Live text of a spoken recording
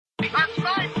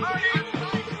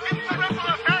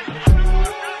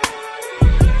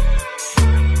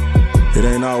It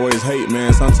ain't always hate,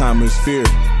 man. Sometimes it's fear,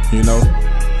 you know.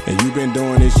 And you been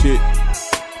doing this shit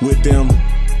with them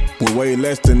with way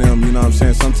less than them, you know what I'm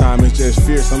saying? Sometimes it's just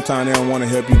fear. Sometimes they don't want to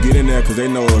help you get in there because they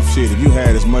know if you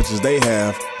had as much as they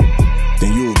have,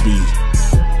 then you would be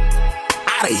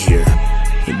out of here.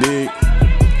 You dig?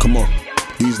 Come on.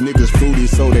 These niggas fruity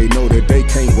so they know that they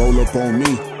can't roll up on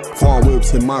me. Farm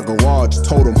whips in my garage,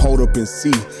 told them hold up and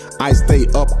see. I stay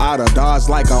up out of Dodge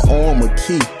like I arm a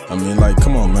key. I mean, like,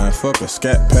 come on, man, fuck a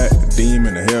scat pack, a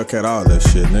demon, a Hellcat, all that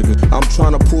shit, nigga. I'm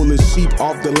trying to pull the sheep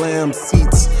off the lamb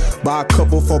seats, buy a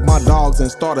couple for my dogs and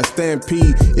start a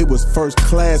stampede. It was first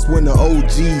class when the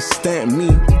OG stamped me.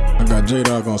 I got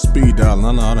Jdagr8 on speed dial,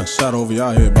 and I done shot over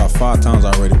y'all here about 5 times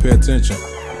already. Pay attention.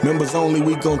 Members only,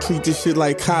 we gon' treat this shit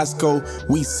like Costco.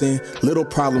 We send little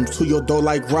problems to your door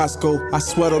like Roscoe. I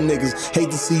swear them niggas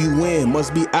hate to see you win,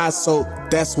 must be ISO.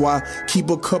 That's why keep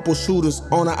a couple shooters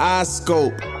on an eye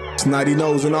scope. Snotty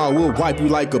nose and all, we'll wipe you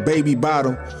like a baby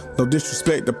bottle. No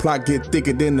disrespect, the plot get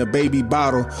thicker than the baby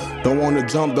bottle. Don't wanna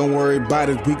jump, don't worry about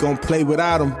it, we gon' play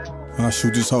without them. I'll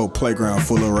shoot this whole playground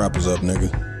full of rappers up,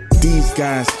 nigga. These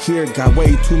guys here got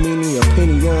way too many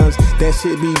opinions. That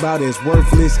shit be about as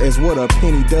worthless as what a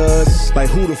penny does. Like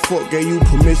who the fuck gave you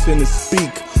permission to speak?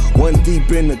 One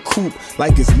deep in the coupe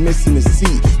like it's missing a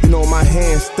seat. You know my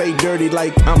hands stay dirty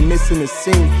like I'm missing a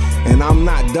sink. And I'm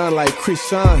not done like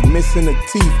Christian missing a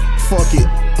teeth. Fuck it,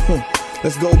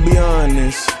 let's go beyond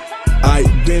this. I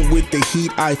been with the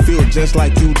heat, I feel just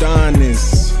like you done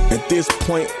this. At this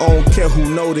point, I don't care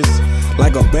who notice.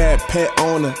 Like a bad pet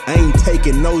owner, I ain't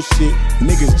taking no shit.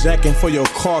 Niggas jacking for your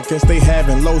car, guess they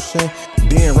having lotion.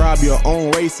 Then rob your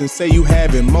own race and say you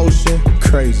have emotion.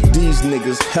 Crazy. These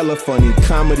niggas hella funny,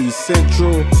 Comedy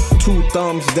Central. 2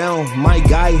 thumbs down, my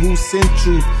guy who sent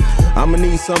you. I'ma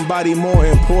need somebody more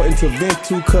important to vent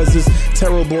to, cause it's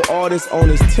terrible artists on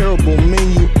this terrible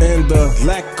menu. And the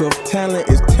lack of talent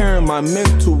is tearing my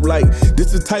mental. Like,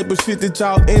 this the type of shit that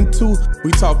y'all into?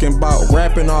 We talking about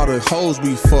rapping all the hoes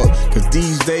we fuck. Cause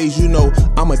these days, you know,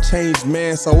 I'm a changed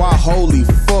man, so I holy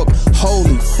fuck,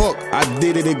 I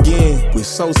did it again. We're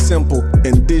so simple.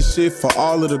 And this shit for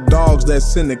all of the dogs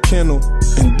that's in the kennel.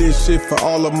 And this shit for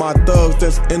all of my thugs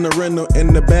that's in the rental.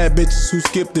 And the bad bitches who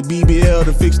skip the BBL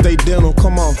to fix they dental.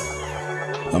 Come on.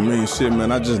 I mean, shit,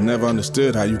 man, I just never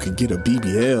understood how you could get a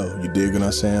BBL. You dig what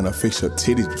I'm saying? Or fix your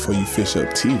titties before you fix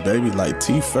your teeth, baby. Like,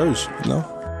 teeth first, you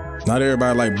know? Not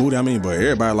everybody like booty, I mean, but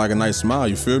everybody like a nice smile,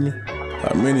 you feel me?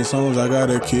 How many songs I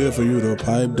gotta kill for you to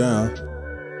pipe down?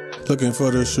 Looking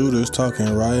for the shooters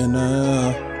talking right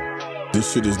now.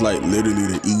 This shit is like literally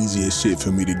the easiest shit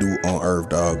for me to do on earth,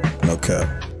 dog. No cap.